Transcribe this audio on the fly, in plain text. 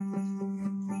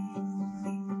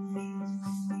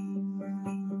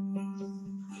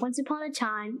Once upon a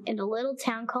time, in a little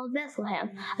town called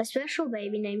Bethlehem, a special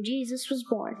baby named Jesus was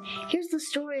born. Here's the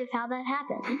story of how that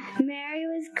happened. Mary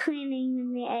was cleaning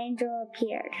when the angel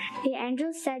appeared. The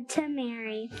angel said to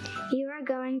Mary, "You are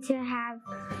going to have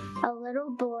a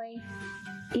little boy.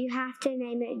 You have to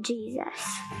name it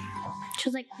Jesus." She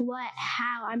was like, what?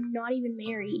 How? I'm not even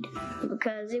married.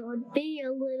 Because it would be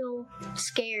a little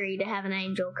scary to have an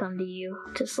angel come to you,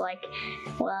 just like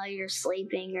while you're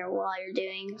sleeping or while you're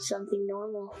doing something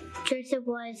normal. Joseph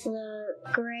was the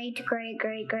great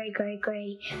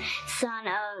son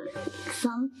of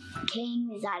some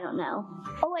kings, I don't know.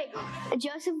 Oh wait,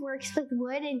 Joseph works with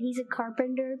wood and he's a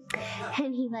carpenter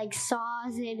and he like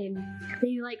saws it and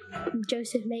maybe like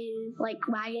Joseph made like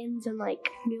wagons and like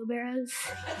wheelbarrows.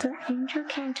 The angel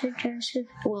came to Joseph.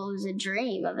 Well, it was a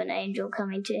dream of an angel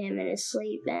coming to him in his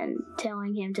sleep and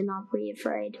telling him to not be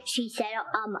afraid. She said,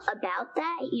 about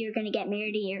that, you're going to get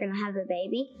married and you're going to have a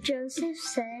baby. Joseph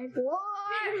said,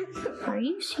 what? Are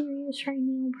you serious right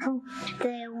now, bro?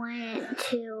 They went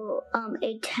to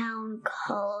a town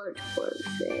called,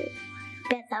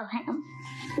 Bethlehem.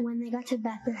 When they got to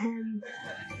Bethlehem,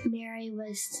 Mary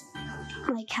was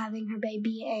like having her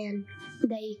baby and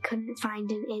they couldn't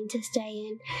find an inn to stay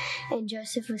in, and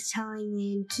Joseph was telling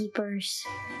the innkeepers,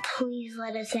 "Please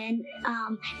let us in.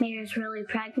 Mary's really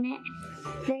pregnant."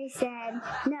 They said,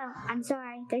 "No, I'm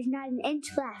sorry, there's not an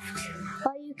inch left.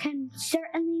 Well, you can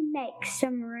certainly make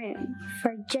some room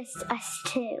for just us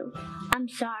two. I'm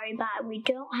sorry, but we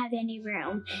don't have any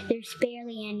room. There's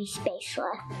barely any space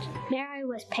left." Mary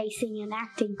was pacing and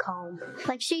acting calm.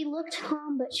 Like, she looked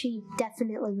calm, but she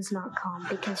definitely was not calm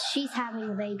because she's having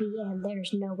a baby and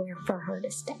there's nowhere for her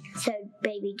to stay. So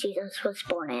baby Jesus was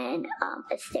born in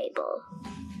a stable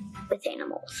with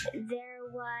animals. There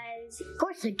was, of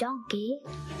course, a donkey.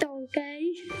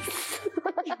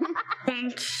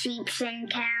 And sheep and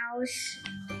cows.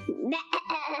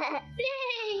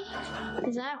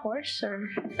 Is that a horse or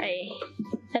a...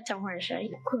 That's a horse, right?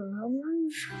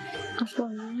 A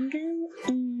flamingo?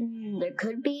 There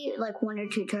could be like one or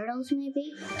two turtles,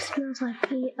 maybe. Smells like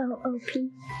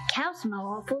P-O-O-P. Cow smell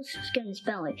awful. It's gonna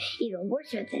smell like even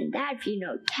worse than that if you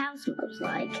know what cow smells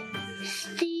like.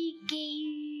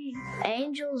 Stinky.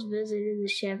 Angels visited the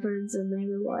shepherds and they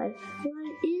were like,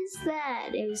 what is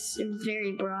that? It was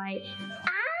very bright.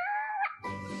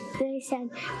 They said,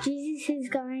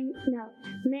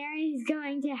 Mary's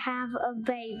going to have a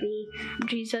baby.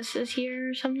 Jesus is here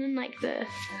or something, like the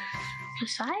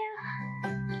Messiah?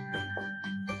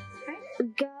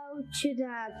 Go to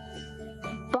the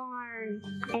barn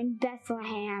in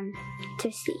Bethlehem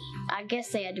to see. I guess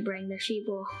they had to bring their sheep.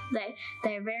 Well,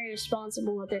 they're very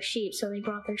responsible with their sheep, so they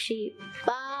brought their sheep.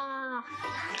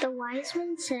 The wise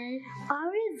men said, "Are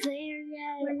we there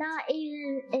yet? We're not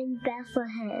even in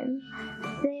Bethlehem."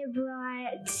 They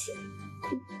brought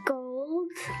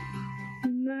gold,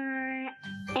 myrrh,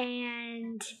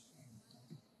 and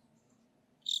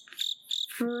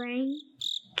frankincense.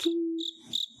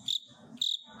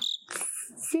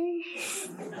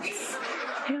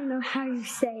 I don't know how you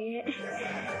say it.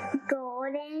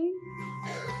 Golden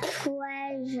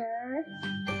pleasure.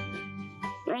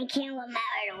 I can't remember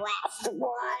the last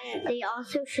one. They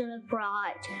also should have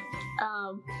brought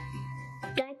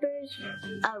diapers,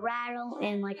 a rattle,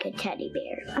 and like a teddy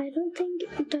bear. I don't think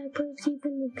diapers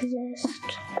even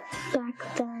exist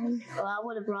back then. Well, I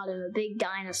would have brought him a big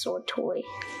dinosaur toy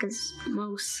because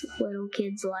most little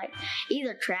kids like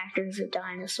either tractors or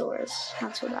dinosaurs.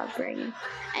 That's what I'd bring him.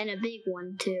 And a big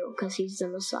one too because he's the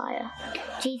Messiah.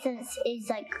 Jesus is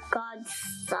like God's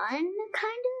son,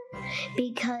 kind of,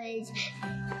 because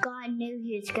God knew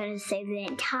he was going to save the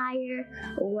entire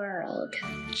world.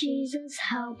 Jesus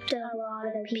helped a lot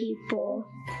of people.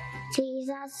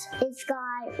 Jesus is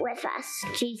God with us.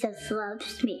 Jesus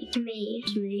loves me. To me.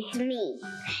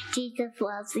 Jesus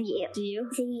loves you. To you?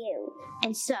 To you.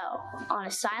 And so, on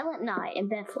a silent night in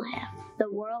Bethlehem, the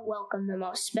world welcomed the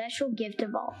most special gift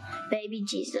of all, baby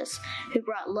Jesus, who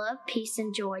brought love, peace,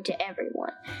 and joy to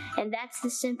everyone. And that's the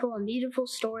simple and beautiful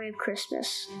story of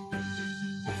Christmas.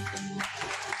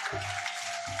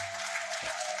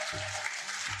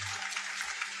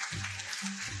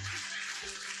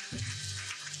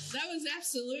 That was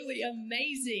absolutely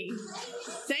amazing.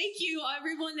 Thank you,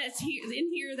 everyone that's here in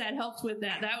here that helped with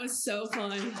that. That was so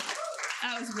fun.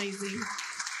 That was amazing.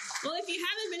 Well, if you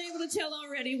haven't been able to tell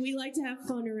already, we like to have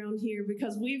fun around here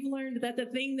because we've learned that the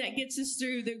thing that gets us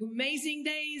through the amazing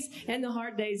days and the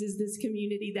hard days is this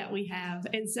community that we have.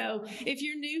 And so if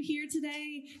you're new here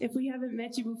today, if we haven't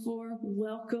met you before,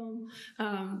 welcome.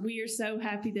 We are so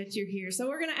happy that you're here. So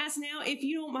we're going to ask now, if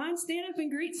you don't mind, stand up and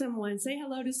greet someone. Say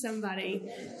hello to somebody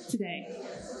today.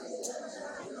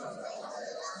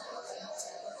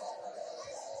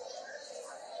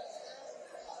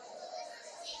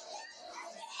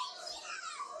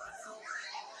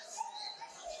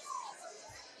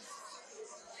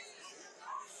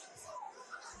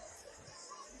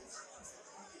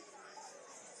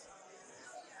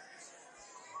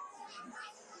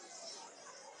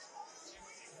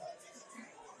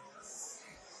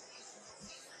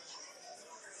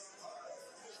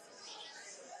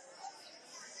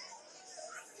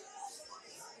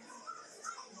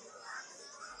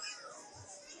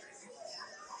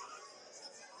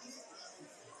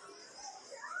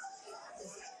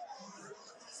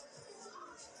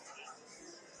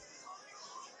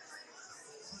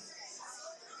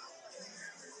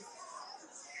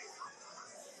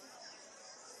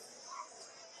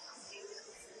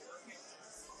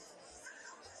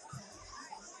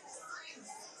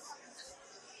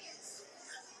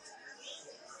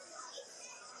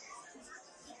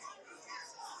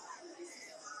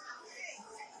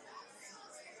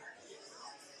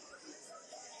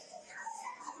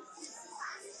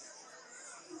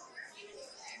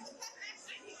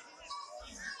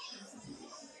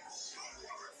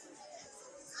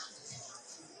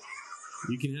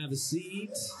 You can have a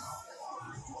seat.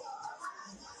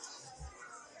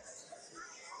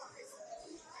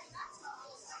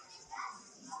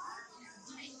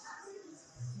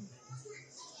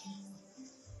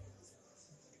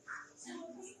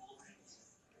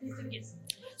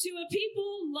 To a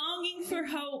people longing for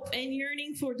hope and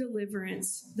yearning for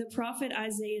deliverance, the prophet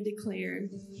Isaiah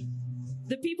declared,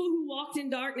 "The people who walked in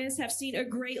darkness have seen a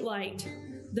great light.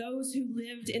 Those who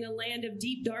lived in a land of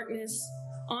deep darkness,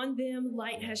 on them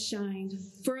light has shined.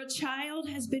 For a child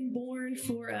has been born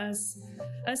for us,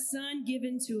 a son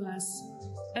given to us.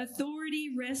 Authority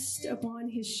rests upon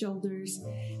his shoulders,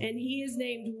 and he is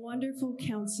named Wonderful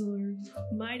Counselor,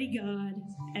 Mighty God,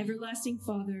 Everlasting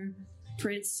Father,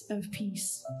 Prince of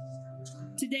Peace."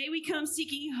 Today we come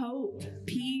seeking hope,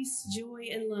 peace, joy,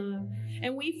 and love,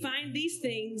 and we find these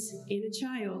things in a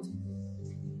child.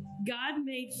 God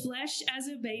made flesh as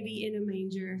a baby in a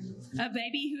manger, a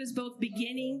baby who is both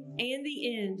beginning and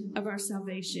the end of our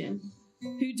salvation,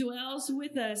 who dwells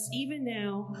with us even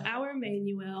now, our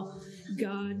Emmanuel,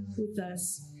 God with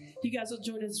us. You guys will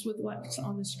join us with what's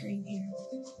on the screen here.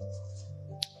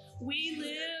 We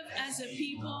live as a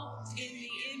people in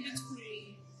the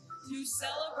in-between, who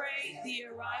celebrate the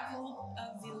arrival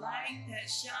of the light that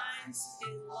shines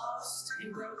in lost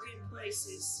and broken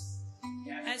places,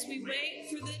 as we wait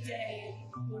for the day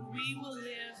when we will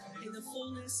live in the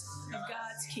fullness of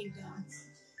God's kingdom.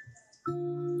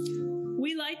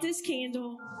 We light this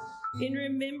candle in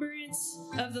remembrance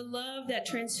of the love that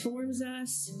transforms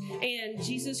us and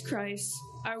Jesus Christ,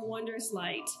 our wondrous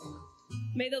light.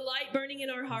 May the light burning in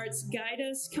our hearts guide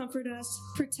us, comfort us,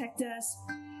 protect us,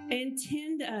 and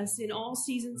tend us in all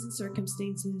seasons and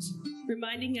circumstances,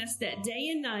 reminding us that day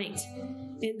and night,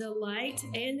 in the light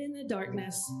and in the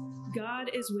darkness, God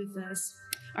is with us.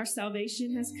 Our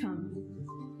salvation has come.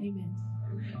 Amen.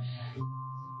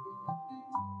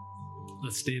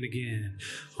 Let's stand again.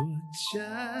 What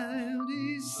child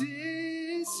is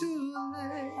this who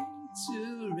lay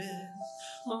to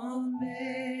rest on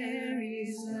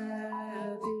Mary's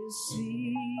lap is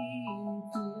sleeping,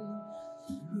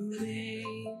 who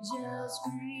angels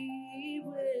greet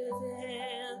with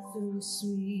anthems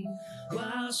sweet,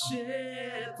 while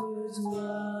shepherds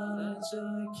watch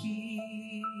are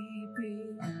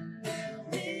keeping.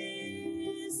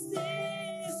 This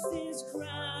is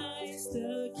Christ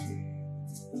the King,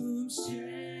 whom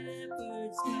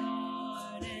shepherds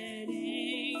guard and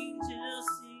angels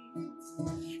sing.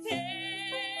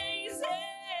 Haste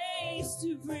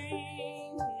to bring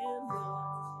him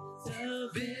home, the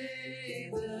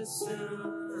babe, the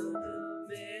Son of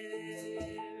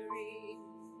Mary.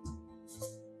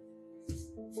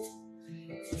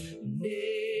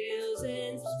 Nails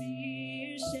and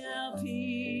spears shall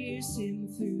pierce him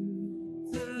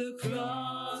through, the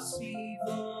cross he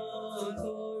bore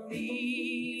for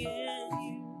me and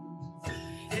you.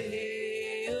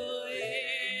 Hail,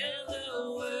 hail,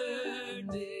 the Word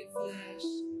made flesh,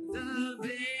 the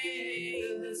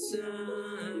babe, the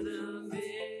Son of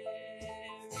Mary.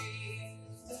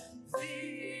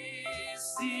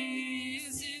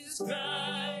 This is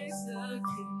Christ the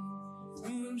King,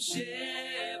 whom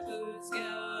shepherds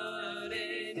guard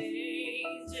and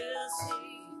angels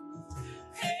sing.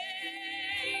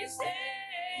 Haste,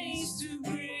 haste to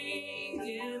bring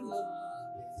him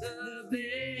Lord, the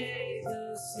babe,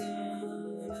 the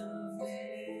Son of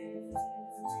Mary.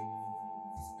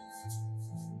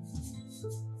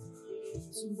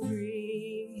 So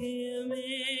bring him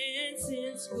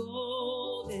incense,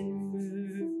 gold, and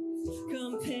myrrh.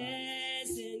 Come,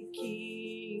 peasant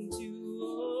king, to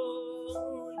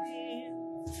own him.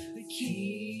 The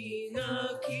King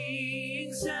of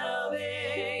kings,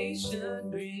 salvation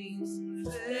brings.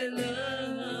 Their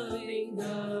loving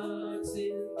hearts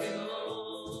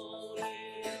enthroned.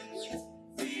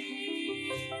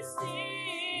 This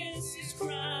is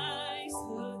Christ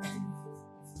the King,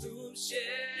 whom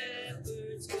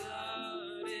shepherds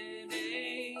guard and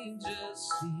angels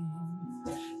sing.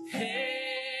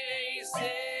 Haste,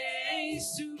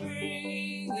 haste to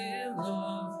bring him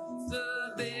home,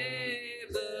 the babe,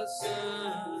 the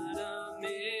Son of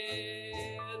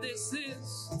Mary. This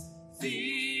is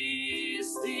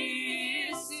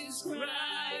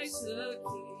Christ the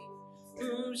King,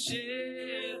 whom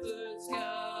shepherds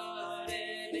guard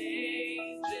and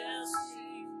angels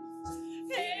sing.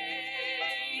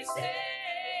 Haste,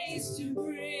 haste to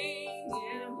bring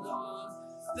him Lord,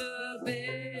 the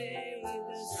babe,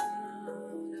 the Son of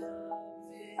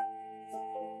Mary.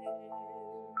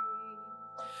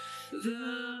 The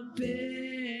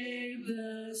babe,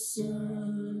 the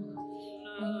Son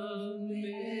of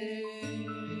Mary.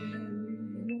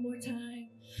 One more time.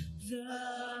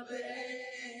 The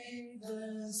babe, the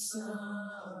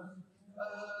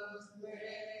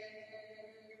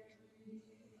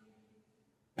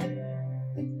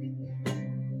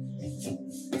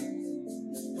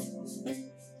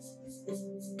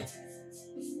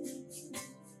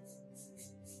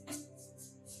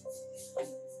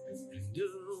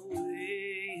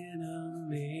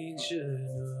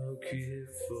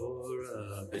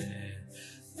bed.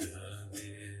 The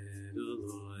little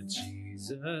Lord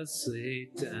Jesus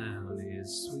laid down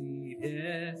his sweet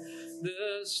head.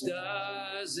 The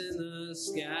stars in the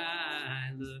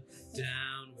sky looked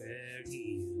down where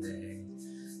he lay.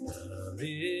 The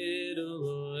little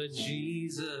Lord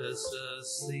Jesus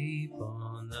asleep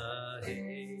on the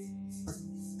hay.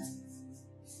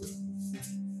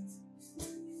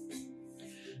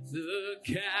 The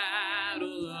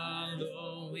cattle are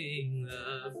lowing,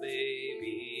 the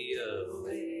baby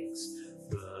awakes,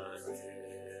 but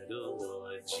little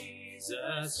Lord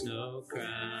Jesus no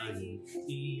crying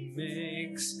he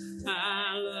makes.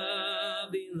 I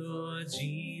love thee, Lord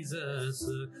Jesus,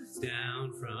 look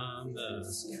down from the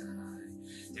sky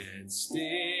and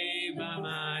stay by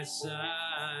my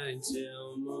side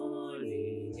till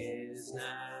morning is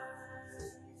nigh.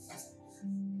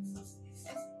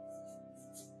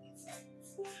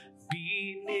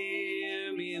 Be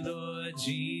near me, Lord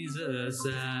Jesus,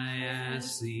 I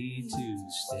ask thee to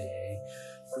stay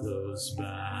close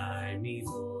by me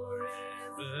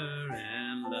forever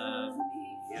and love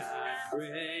me, I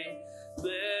pray.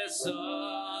 Bless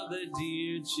all the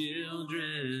dear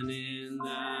children in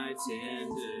thy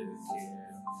tender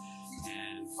care,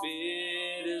 and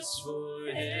fit us for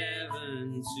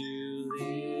heaven to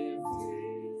live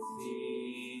with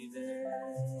thee there.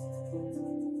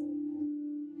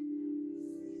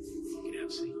 You can have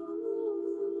a seat.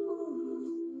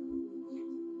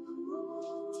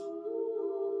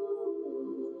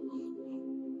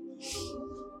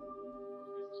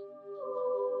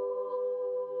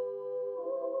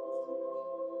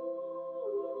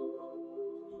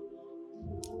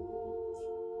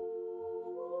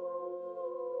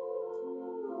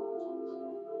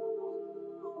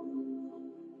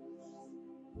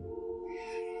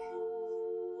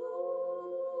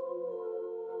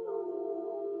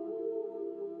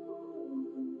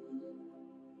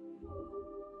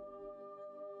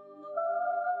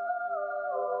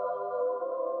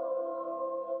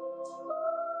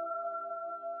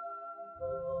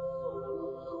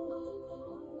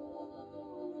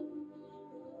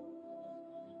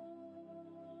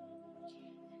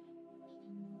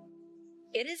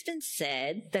 It has been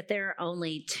said that there are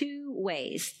only two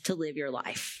ways to live your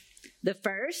life. The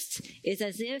first is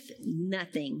as if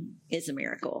nothing is a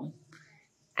miracle,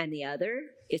 and the other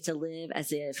is to live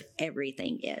as if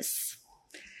everything is.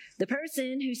 The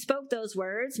person who spoke those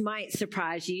words might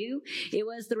surprise you. It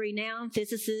was the renowned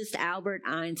physicist Albert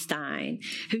Einstein,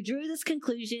 who drew this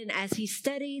conclusion as he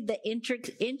studied the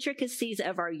intricacies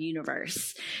of our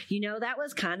universe. You know, that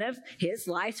was kind of his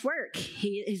life's work.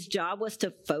 His job was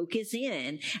to focus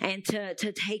in and to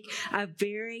take a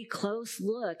very close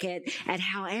look at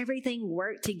how everything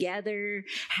worked together,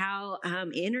 how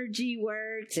energy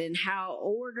worked, and how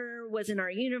order was in our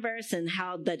universe, and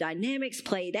how the dynamics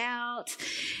played out.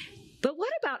 But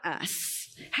what about us?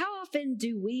 How often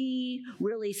do we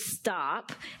really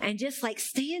stop and just like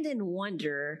stand in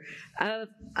wonder of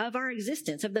our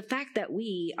existence, of the fact that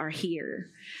we are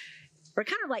here? We're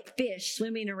kind of like fish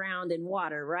swimming around in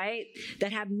water, right?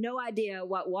 That have no idea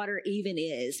what water even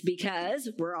is because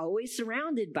we're always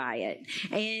surrounded by it.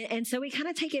 And so we kind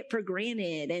of take it for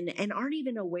granted and aren't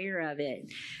even aware of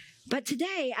it. But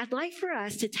today, I'd like for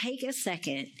us to take a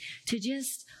second to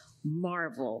just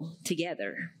marvel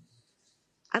together.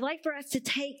 I'd like for us to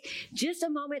take just a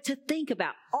moment to think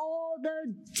about all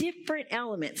the different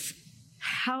elements,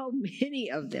 how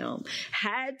many of them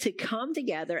had to come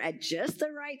together at just the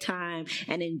right time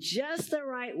and in just the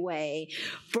right way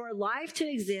for life to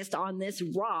exist on this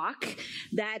rock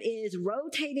that is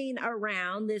rotating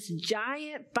around this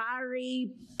giant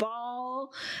fiery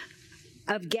ball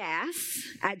of gas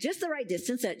at just the right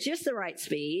distance, at just the right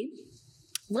speed.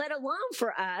 Let alone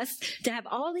for us to have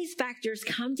all these factors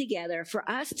come together for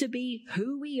us to be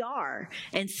who we are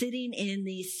and sitting in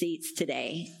these seats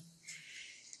today.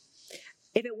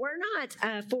 If it were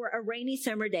not for a rainy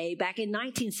summer day back in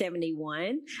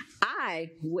 1971,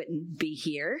 I wouldn't be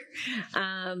here.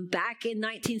 Back in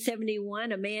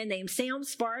 1971, a man named Sam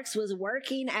Sparks was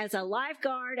working as a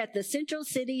lifeguard at the Central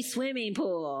City swimming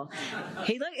pool.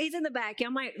 He's in the back.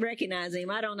 Y'all might recognize him.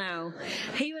 I don't know.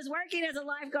 He was working as a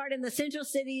lifeguard in the Central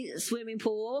City swimming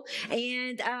pool,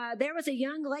 and there was a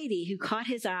young lady who caught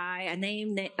his eye,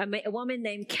 a woman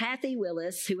named Kathy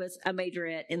Willis, who was a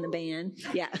majorette in the band.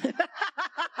 Yeah.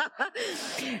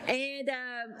 And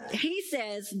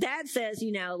Dad says,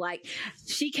 like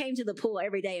she came to the pool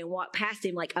every day and walked past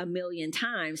him like a million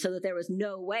times so that there was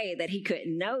no way that he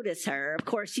couldn't notice her. Of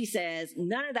course, she says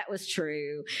none of that was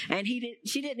true. And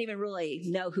she didn't even really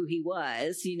know who he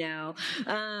was,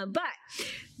 But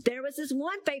there was this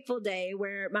one fateful day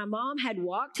where my mom had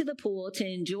walked to the pool to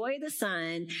enjoy the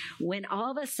sun when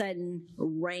all of a sudden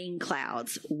rain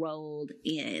clouds rolled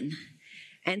in.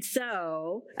 And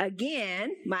so,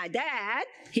 again, my dad,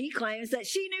 he claims that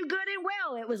she knew good and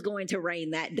well it was going to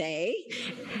rain that day.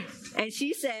 And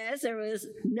she says there was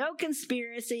no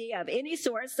conspiracy of any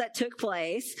sorts that took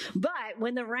place. But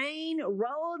when the rain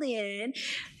rolled in,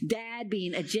 Dad,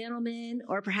 being a gentleman,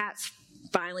 or perhaps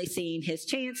finally seeing his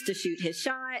chance to shoot his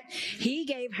shot, he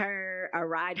gave her a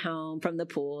ride home from the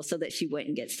pool so that she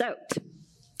wouldn't get soaked.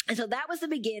 And so that was the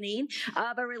beginning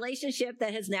of a relationship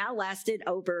that has now lasted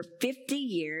over 50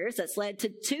 years. That's led to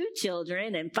 2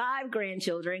 children and 5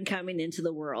 grandchildren coming into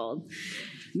the world.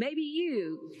 Maybe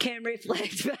you can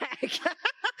reflect back.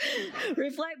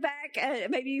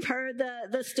 Maybe you've heard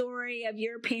the story of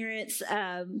your parents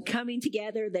coming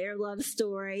together, their love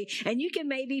story. And you can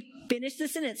maybe finish the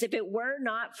sentence. If it were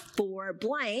not for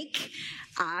blank,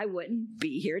 I wouldn't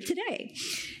be here today.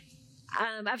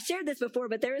 I've shared this before,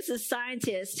 but there was a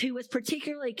scientist who was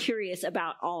particularly curious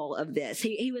about all of this.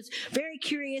 He was very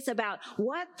curious about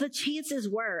what the chances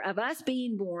were of us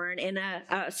being born in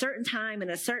a certain time in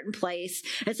a certain place.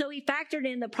 And so he factored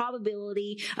in the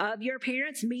probability of your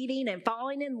parents meeting and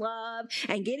falling in love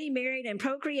and getting married and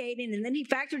procreating. And then he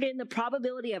factored in the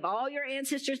probability of all your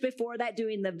ancestors before that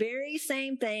doing the very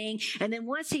same thing. And then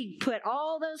once he put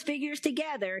all those figures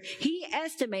together, he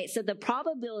estimates that the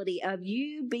probability of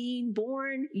you being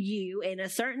born you in a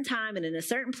certain time and in a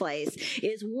certain place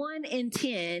is 1 in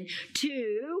 10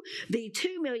 to the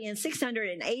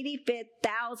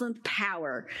 2,685,000th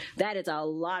power. That is a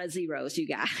lot of zeros, you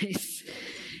guys.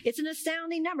 It's an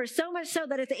astounding number, so much so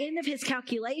that at the end of his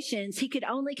calculations, he could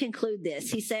only conclude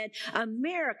this. He said, a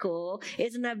miracle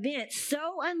is an event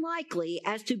so unlikely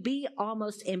as to be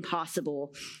almost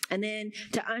impossible. And then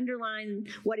to underline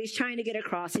what he's trying to get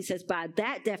across, he says, by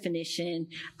that definition,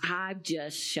 I've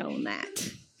just shown that.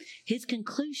 His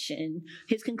conclusion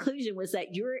was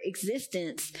that your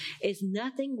existence is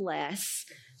nothing less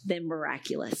than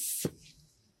miraculous.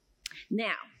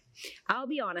 Now, I'll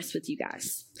be honest with you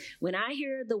guys. When I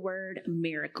hear the word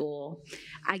miracle,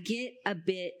 I get a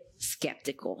bit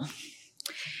skeptical.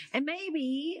 And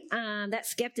maybe that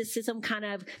skepticism kind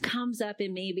of comes up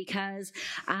in me because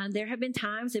there have been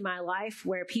times in my life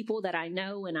where people that I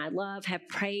know and I love have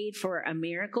prayed for a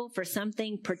miracle, for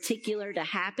something particular to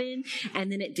happen, and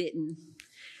then it didn't.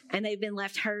 And they've been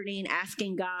left hurting,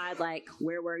 asking God, like,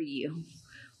 where were you?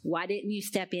 Why didn't you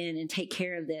step in and take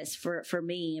care of this for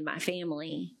me and my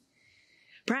family?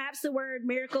 Perhaps the word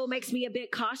miracle makes me a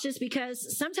bit cautious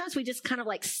because sometimes we just kind of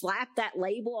like slap that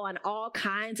label on all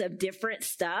kinds of different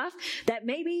stuff that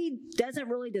maybe doesn't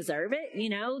really deserve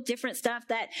it, different stuff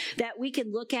that we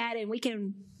can look at and we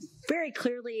can very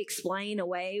clearly explain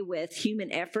away with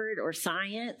human effort or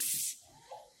science.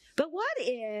 But what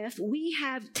if we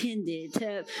have tended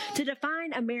to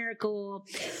define a miracle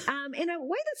in a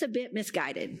way that's a bit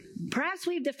misguided? Perhaps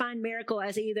we've defined miracle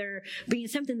as either being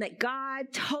something that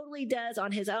God totally does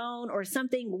on his own or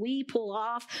something we pull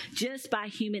off just by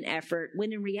human effort,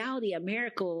 when in reality a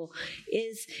miracle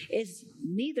is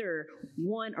neither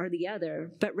one or the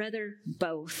other, but rather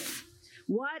both.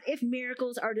 What if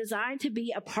miracles are designed to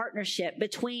be a partnership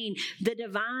between the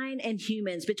divine and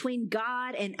humans, between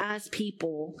God and us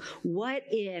people? What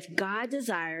if God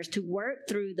desires to work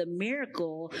through the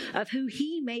miracle of who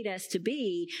he made us to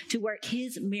be to work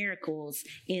his miracles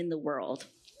in the world?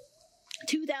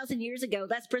 2,000 years ago,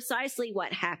 that's precisely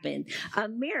what happened. A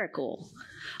miracle.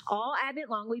 All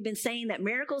Advent long, we've been saying that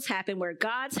miracles happen where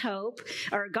God's hope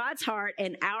or God's heart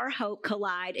and our hope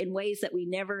collide in ways that we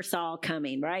never saw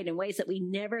coming, right? In ways that we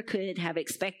never could have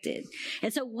expected.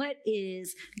 And so what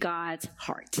is God's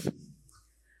heart?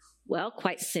 Well,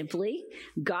 quite simply,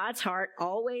 God's heart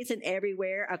always and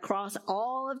everywhere across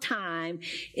all of time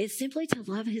is simply to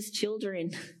love his children.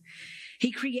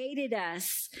 He created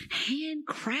us,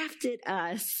 handcrafted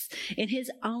us in his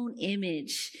own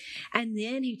image. And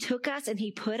then he took us and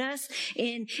he put us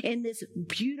in this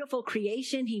beautiful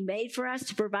creation he made for us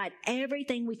to provide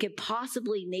everything we could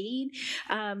possibly need,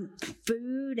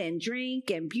 food and drink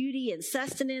and beauty and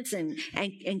sustenance and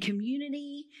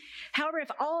community. However, if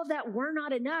all of that were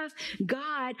not enough,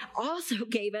 God also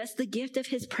gave us the gift of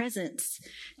his presence.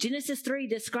 Genesis 3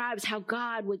 describes how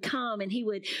God would come and he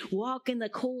would walk in the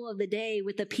cool of the day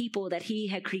with the people that he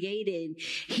had created.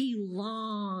 He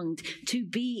longed to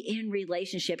be in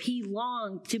relationship. He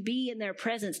longed to be in their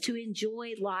presence, to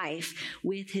enjoy life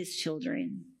with his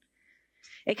children.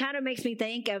 It kind of makes me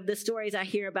think of the stories I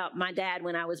hear about my dad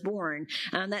when I was born.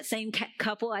 That same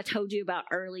couple I told you about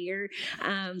earlier,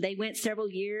 they went several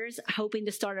years hoping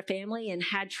to start a family and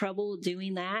had trouble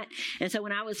doing that. And so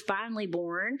when I was finally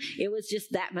born, it was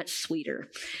just that much sweeter.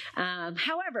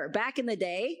 However, back in the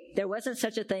day, there wasn't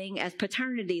such a thing as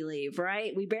paternity leave,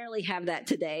 right? We barely have that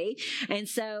today. And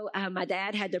so my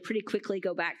dad had to pretty quickly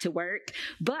go back to work,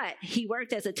 but he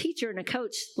worked as a teacher and a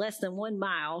coach less than 1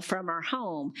 mile from our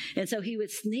home. And so he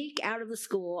would sneak out of the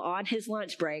school on his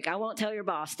lunch break. I won't tell your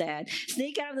boss, Dad.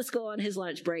 Sneak out of the school on his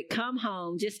lunch break, come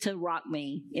home just to rock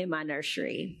me in my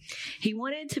nursery. He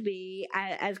wanted to be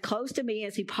as close to me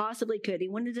as he possibly could. He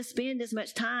wanted to spend as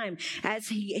much time as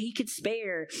he could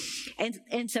spare.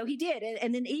 And so he did.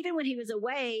 And then even when he was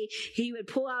away, he would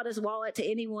pull out his wallet to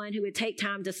anyone who would take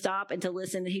time to stop and to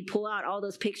listen. And he'd pull out all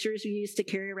those pictures we used to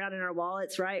carry around in our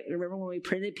wallets, right? Remember when we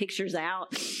printed pictures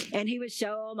out? And he would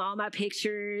show them all my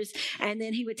pictures. And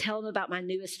then he would tell them about my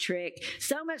newest trick,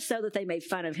 so much so that they made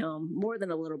fun of him more than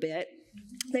a little bit.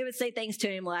 They would say things to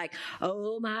him like,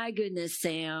 "Oh my goodness,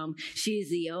 Sam, she's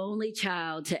the only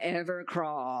child to ever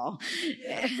crawl."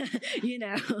 You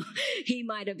know, he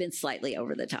might have been slightly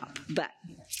over the top, but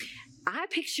I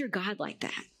picture God like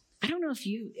that. I don't know if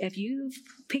you've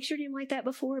pictured him like that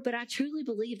before, but I truly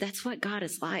believe that's what God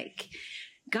is like.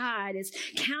 God is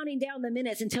counting down the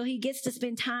minutes until he gets to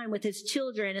spend time with his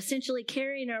children, essentially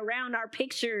carrying around our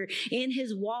picture in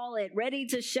his wallet, ready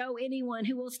to show anyone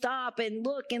who will stop and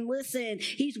look and listen.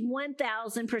 He's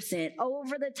 1,000%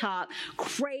 over the top,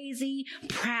 crazy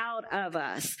proud of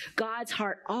us. God's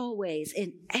heart always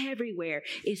and everywhere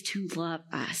is to love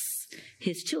us,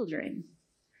 his children.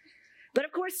 But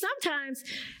of course, sometimes,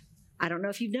 I don't know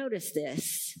if you've noticed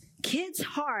this, kids'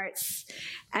 hearts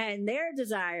and their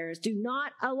desires do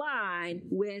not align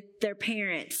with their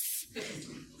parents.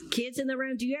 Kids in the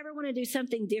room, do you ever want to do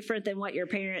something different than what your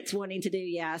parents wanting to do?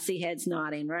 Yeah, I see heads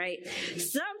nodding, right?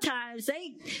 Sometimes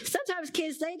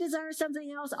kids, they desire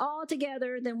something else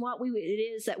altogether than what it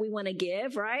is that we want to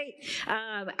give, right?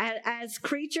 As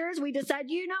creatures, we decide,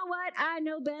 you know what? I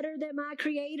know better than my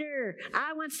creator.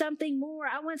 I want something more.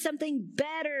 I want something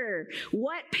better.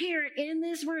 What parent in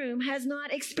this room has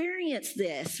not experienced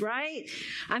this, right?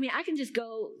 I mean, I can just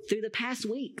go through the past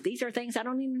week. These are things I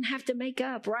don't even have to make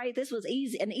up, right? This was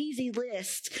an easy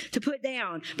list to put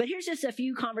down. But here's just a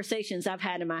few conversations I've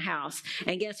had in my house.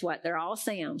 And guess what? They're all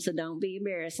Sam, so don't be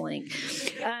embarrassed, Link.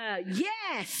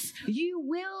 Yes, you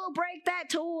will break that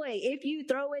toy if you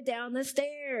throw it down the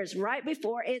stairs right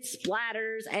before it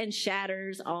splatters and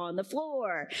shatters on the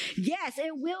floor. Yes,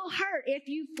 it will hurt if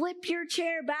you flip your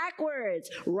chair backwards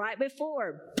right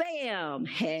before, bam,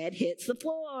 head hits the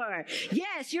floor.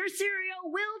 Yes, your cereal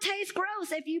will taste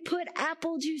gross if you put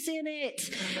apple juice in it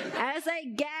as a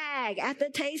gag at the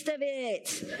taste of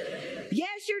it.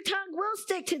 Yes, your tongue will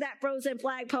stick to that frozen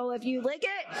flagpole if you lick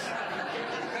it.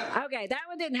 Okay, that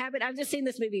one didn't happen. I've just seen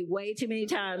this movie way too many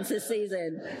times this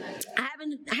season. I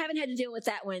haven't had to deal with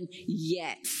that one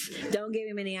yet. Don't give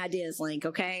him any ideas, Link,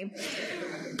 okay?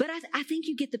 But I think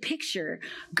you get the picture.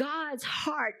 God's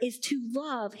heart is to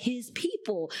love his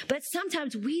people, but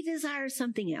sometimes we desire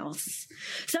something else.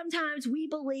 Sometimes we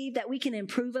believe that we can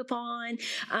improve upon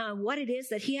what it is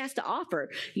that he has to offer.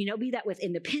 You know, be that with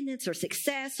independence or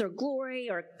success or glory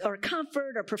or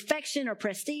comfort or perfection or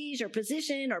prestige or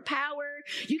position or power.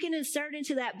 You can insert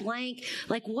into that blank,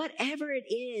 like whatever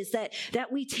it is that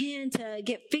we tend to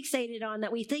get fixated on,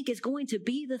 that we think is going to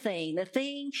be the thing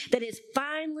that is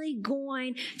finally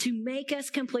going to make us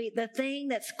complete, the thing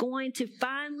that's going to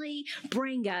finally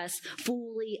bring us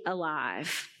fully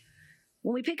alive.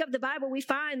 When we pick up the Bible, we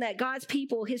find that God's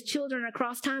people, his children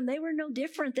across time, they were no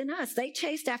different than us. They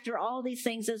chased after all these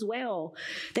things as well.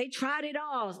 They tried it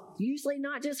all, usually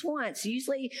not just once,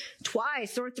 usually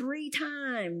twice or 3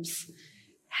 times.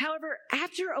 However,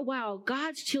 after a while,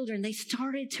 God's children, they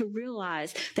started to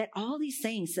realize that all these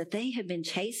things that they had been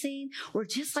chasing were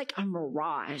just like a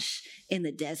mirage in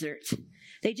the desert.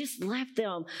 They just left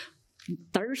them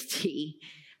thirsty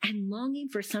and longing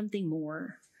for something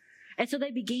more. And so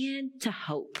they began to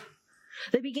hope.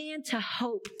 They began to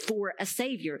hope for a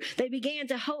savior. They began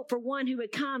to hope for one who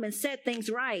would come and set things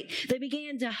right. They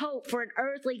began to hope for an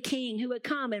earthly king who would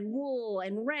come and rule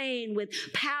and reign with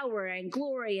power and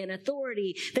glory and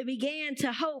authority. They began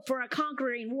to hope for a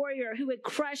conquering warrior who would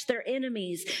crush their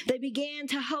enemies. They began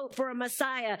to hope for a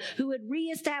Messiah who would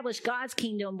reestablish God's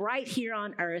kingdom right here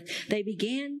on earth. They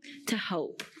began to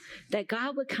hope that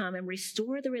God would come and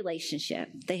restore the relationship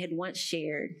they had once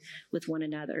shared with one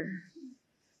another.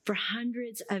 For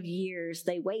hundreds of years,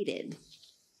 they waited.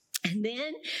 And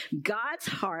then God's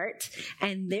heart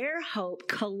and their hope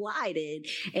collided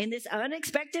in this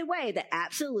unexpected way that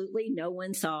absolutely no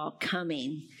one saw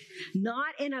coming.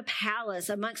 Not in a palace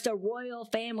amongst a royal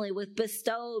family with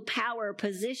bestowed power,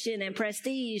 position, and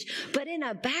prestige, but in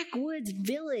a backwoods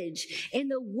village in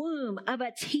the womb of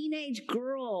a teenage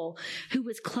girl who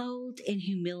was clothed in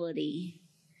humility.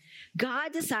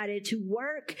 God decided to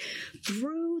work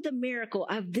through the miracle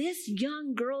of this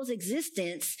young girl's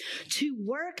existence to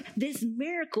work this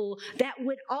miracle that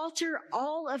would alter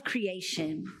all of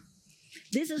creation.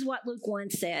 This is what Luke 1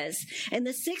 says. In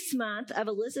the 6th month of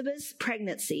Elizabeth's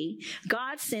pregnancy,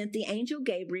 God sent the angel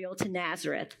Gabriel to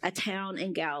Nazareth, a town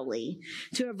in Galilee,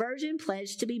 to a virgin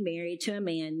pledged to be married to a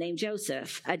man named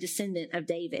Joseph, a descendant of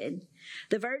David.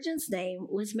 The virgin's name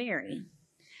was Mary.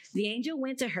 The angel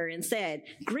went to her and said,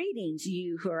 "Greetings,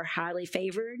 you who are highly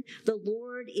favored. The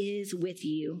Lord is with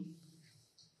you."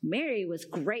 Mary was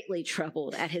greatly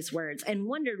troubled at his words and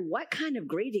wondered what kind of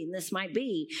greeting this might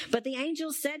be. But the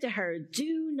angel said to her,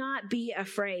 "Do not be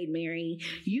afraid, Mary.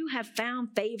 You have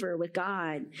found favor with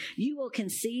God. You will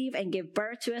conceive and give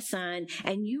birth to a son,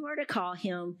 and you are to call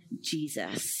him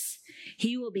Jesus.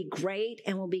 He will be great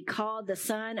and will be called the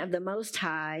Son of the Most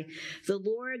High. The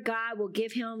Lord God will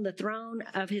give him the throne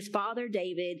of his father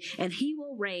David, and he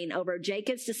will reign over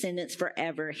Jacob's descendants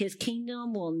forever. His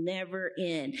kingdom will never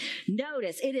end."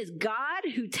 Notice, it is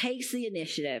God who takes the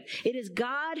initiative. It is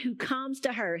God who comes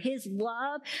to her. His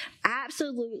love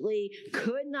absolutely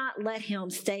could not let him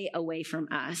stay away from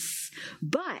us.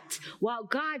 But while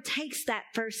God takes that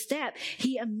first step,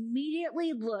 he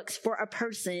immediately looks for a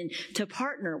person to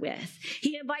partner with.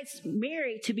 He invites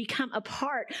Mary to become a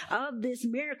part of this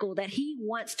miracle that he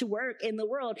wants to work in the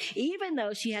world, even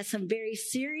though she has some very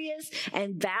serious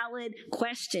and valid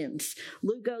questions.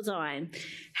 Luke goes on,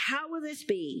 "How will this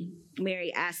be?"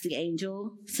 Mary asked the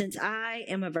angel, "since I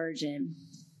am a virgin?"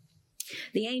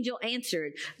 The angel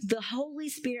answered, "The Holy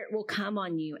Spirit will come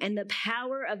on you, and the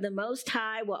power of the Most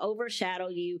High will overshadow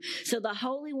you. So the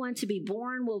Holy One to be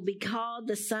born will be called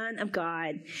the Son of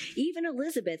God. Even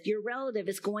Elizabeth, your relative,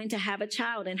 is going to have a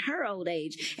child in her old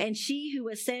age, and she who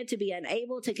was said to be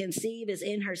unable to conceive is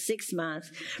in her 6th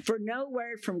month, for no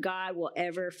word from God will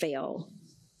ever fail."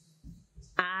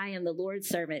 "I am the Lord's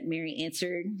servant," Mary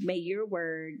answered. "May your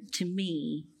word to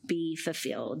me be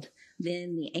fulfilled."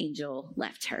 Then the angel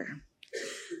left her.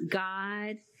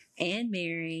 God and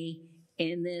Mary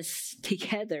in this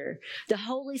together. The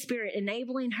Holy Spirit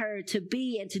enabling her to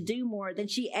be and to do more than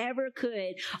she ever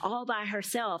could all by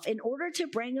herself in order to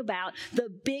bring about the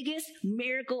biggest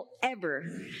miracle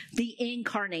ever, the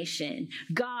incarnation.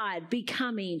 God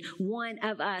becoming one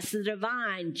of us, the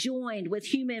divine joined with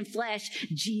human flesh,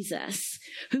 Jesus,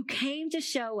 who came to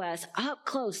show us up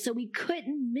close so we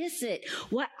couldn't miss it,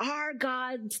 what our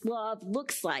God's love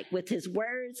looks like with his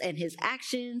words and his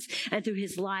actions and through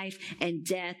his life and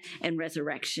death and resurrection.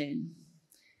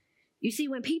 You see,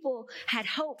 when people had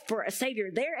hope for a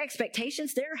Savior, their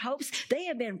expectations, their hopes, they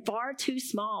had been far too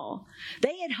small.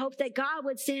 They had hoped that God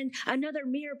would send another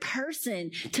mere person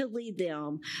to lead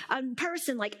them, a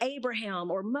person like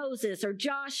Abraham or Moses or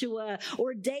Joshua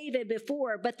or David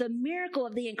before. But the miracle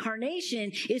of the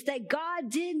incarnation is that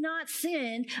God did not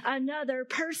send another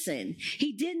person.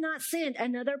 He did not send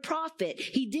another prophet.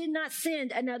 He did not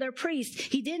send another priest.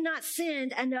 He did not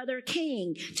send another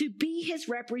king to be his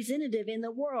representative in the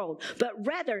world. But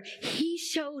rather, he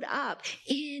showed up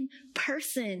in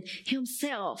person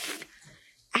himself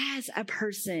as a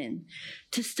person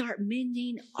to start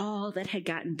mending all that had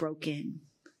gotten broken.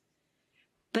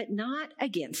 But not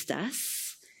against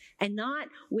us and not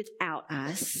without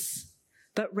us,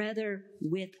 but rather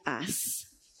with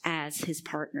us as his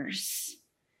partners.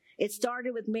 It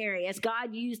started with Mary as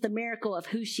God used the miracle of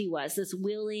who she was, this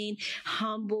willing,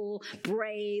 humble,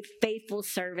 brave, faithful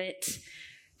servant,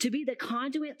 to be the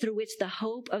conduit through which the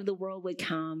hope of the world would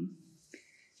come.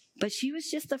 But she was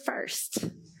just the first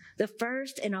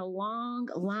in a long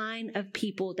line of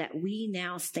people that we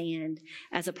now stand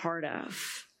as a part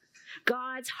of.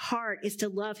 God's heart is to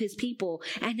love his people,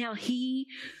 and now he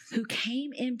who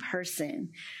came in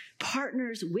person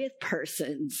partners with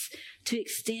persons to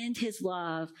extend his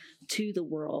love to the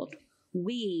world.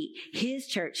 We, his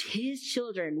church, his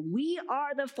children, we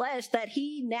are the flesh that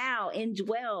he now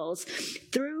indwells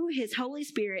through his Holy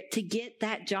Spirit to get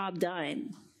that job done.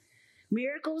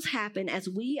 Miracles happen as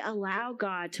we allow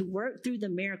God to work through the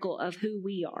miracle of who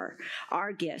we are,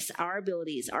 our gifts, our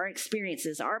abilities, our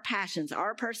experiences, our passions,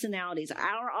 our personalities,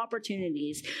 our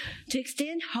opportunities, to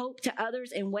extend hope to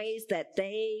others in ways that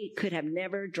they could have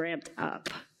never dreamt up.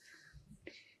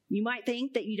 You might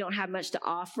think that you don't have much to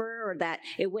offer or that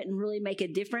it wouldn't really make a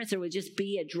difference or would just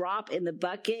be a drop in the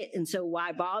bucket, and so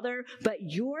why bother? But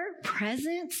your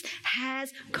presence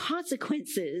has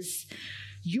consequences.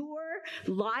 Your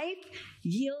life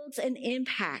yields an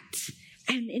impact,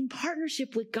 and in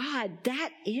partnership with God, that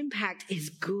impact is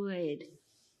good.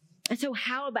 And so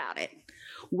how about it?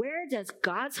 Where does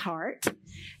God's heart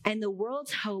and the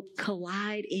world's hope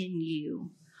collide in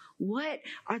you? What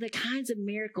are the kinds of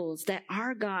miracles that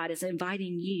our God is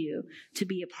inviting you to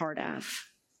be a part of?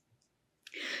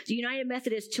 The United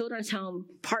Methodist Children's Home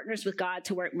partners with God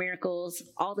to work miracles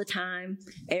all the time,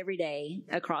 every day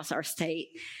across our state.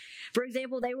 For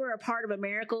example, they were a part of a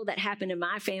miracle that happened in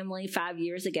my family 5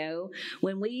 years ago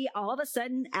when we all of a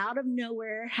sudden, out of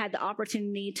nowhere, had the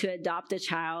opportunity to adopt a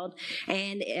child.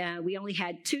 And we only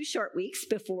had 2 short weeks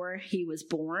before he was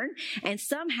born. And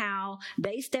somehow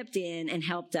they stepped in and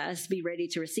helped us be ready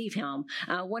to receive him.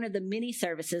 One of the many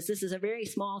services, this is a very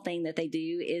small thing that they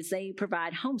do, is they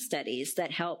provide home studies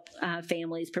that help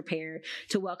families prepare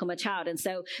to welcome a child. And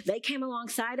so they came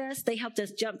alongside us. They helped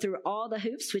us jump through all the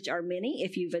hoops, which are many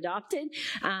if you've adopted,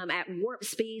 at warp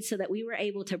speed so that we were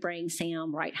able to bring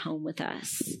Sam right home with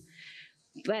us.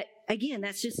 But again,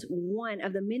 that's just one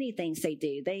of the many things they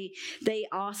do. They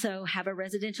also have a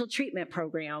residential treatment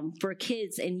program for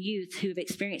kids and youth who've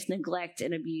experienced neglect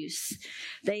and abuse.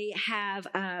 They have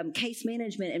case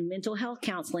management and mental health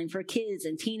counseling for kids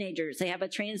and teenagers. They have a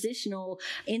transitional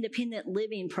independent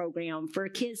living program for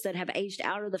kids that have aged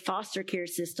out of the foster care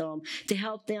system to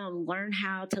help them learn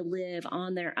how to live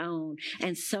on their own,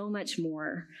 and so much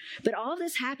more. But all of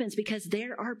this happens because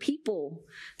there are people,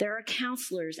 there are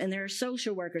counselors, and there are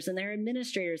social workers, and there are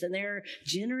administrators, and there are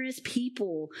generous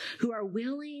people who are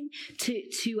willing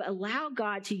to allow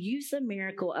God to use the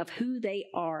miracle of who they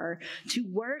are to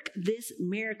work this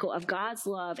miracle of God's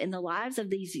love in the lives of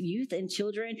these youth and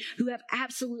children who have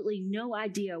absolutely no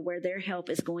idea where their help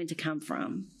is going to come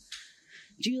from.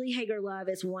 Julie Hager Love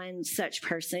is one such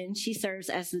person. She serves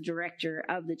as the director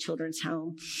of the Children's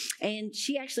Home, and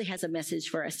she actually has a message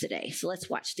for us today. So let's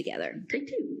watch together. Take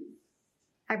 2.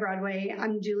 Hi, Broadway.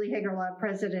 I'm Julie Hager Love,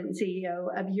 President and CEO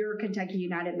of your Kentucky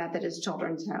United Methodist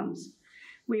Children's Homes.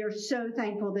 We are so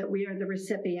thankful that we are the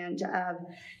recipient of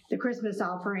the Christmas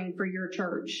offering for your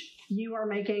church. You are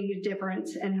making a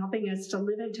difference and helping us to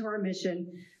live into our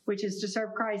mission, which is to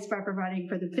serve Christ by providing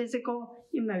for the physical,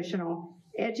 emotional,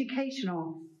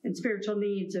 educational, and spiritual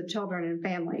needs of children and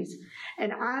families.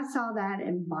 And I saw that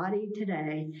embodied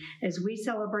today as we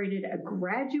celebrated a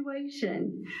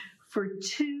graduation for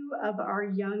 2 of our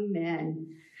young men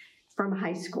from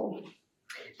high school.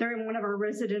 They're in one of our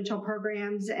residential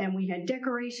programs, and we had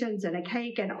decorations and a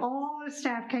cake, and all the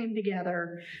staff came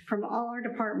together from all our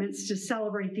departments to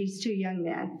celebrate these 2 young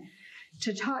men,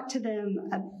 to talk to them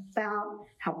about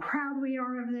how proud we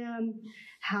are of them,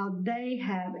 how they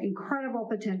have incredible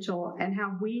potential, and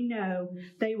how we know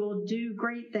they will do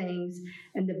great things,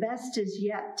 and the best is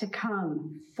yet to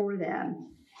come for them.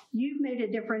 You've made a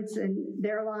difference in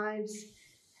their lives,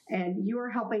 and you're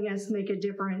helping us make a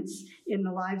difference in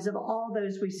the lives of all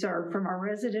those we serve, from our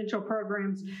residential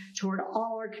programs toward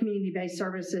all our community-based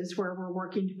services where we're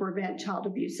working to prevent child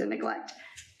abuse and neglect.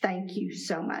 Thank you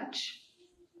so much.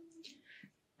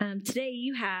 Today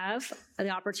you have the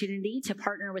opportunity to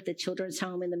partner with the Children's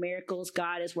Home in the miracles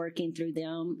God is working through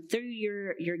them, through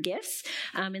your gifts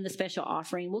in the special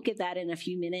offering. We'll give that in a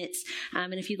few minutes.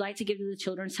 And if you'd like to give to the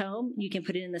Children's Home, you can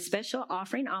put it in the special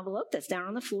offering envelope that's down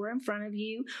on the floor in front of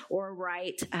you, or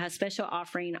write a special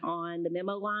offering on the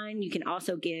memo line. You can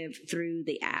also give through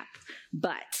the app.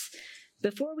 But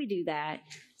before we do that,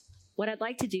 what I'd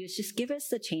like to do is just give us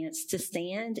the chance to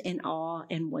stand in awe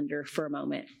and wonder for a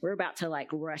moment. We're about to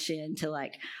rush into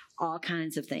all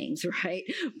kinds of things, right?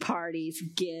 Parties,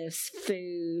 gifts,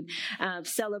 food,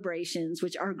 celebrations,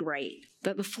 which are great.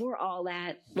 But before all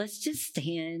that, let's just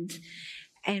stand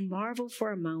and marvel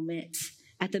for a moment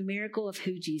at the miracle of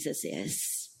who Jesus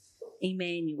is.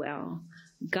 Emmanuel,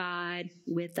 God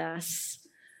with us.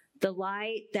 The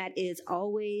light that is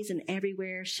always and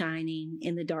everywhere shining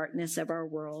in the darkness of our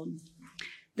world.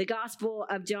 The Gospel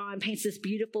of John paints this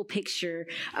beautiful picture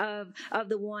of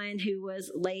the one who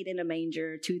was laid in a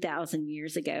manger 2,000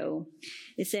 years ago.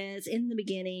 It says, "In the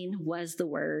beginning was the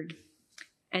Word,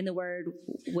 and the Word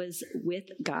was with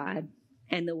God,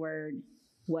 and the Word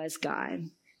was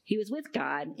God. He was with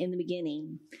God in the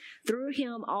beginning. Through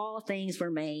him all things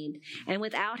were made, and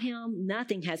without him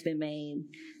nothing has been made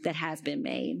that has been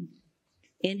made.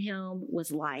 In him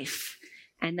was life,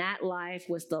 and that life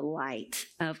was the light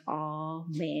of all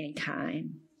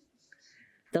mankind.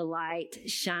 The light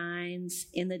shines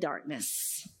in the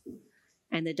darkness,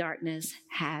 and the darkness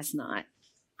has not,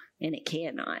 and it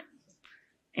cannot,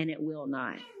 and it will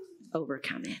not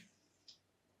overcome it.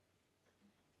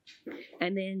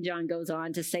 And then John goes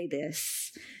on to say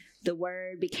this, the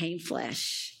Word became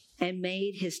flesh and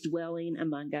made his dwelling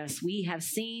among us. We have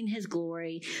seen his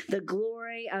glory, the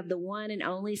glory of the one and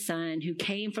only Son who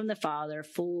came from the Father,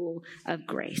 full of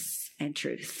grace and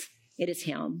truth. It is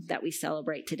him that we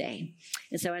celebrate today.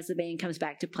 And so as the band comes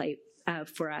back to play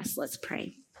for us, let's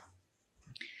pray.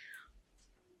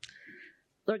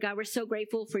 Lord God, we're so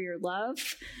grateful for your love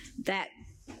that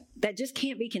just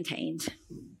can't be contained.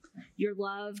 Your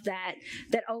love that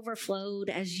overflowed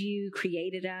as you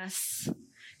created us.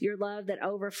 Your love that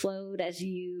overflowed as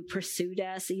you pursued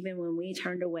us even when we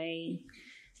turned away.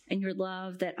 And your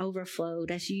love that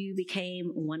overflowed as you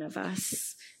became one of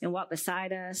us and walked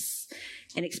beside us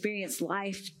and experienced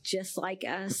life just like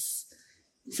us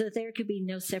so that there could be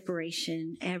no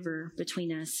separation ever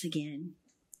between us again.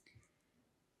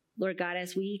 Lord God,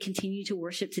 as we continue to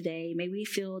worship today, may we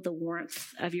feel the warmth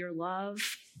of your love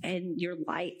and your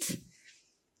light.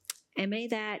 And may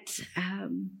that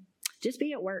just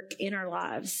be at work in our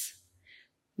lives.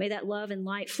 May that love and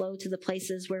light flow to the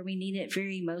places where we need it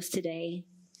very most today.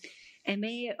 And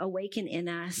may it awaken in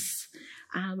us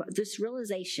this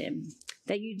realization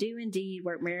that you do indeed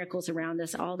work miracles around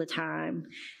us all the time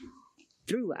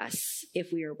through us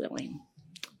if we are willing.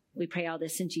 We pray all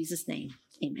this in Jesus' name.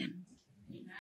 Amen.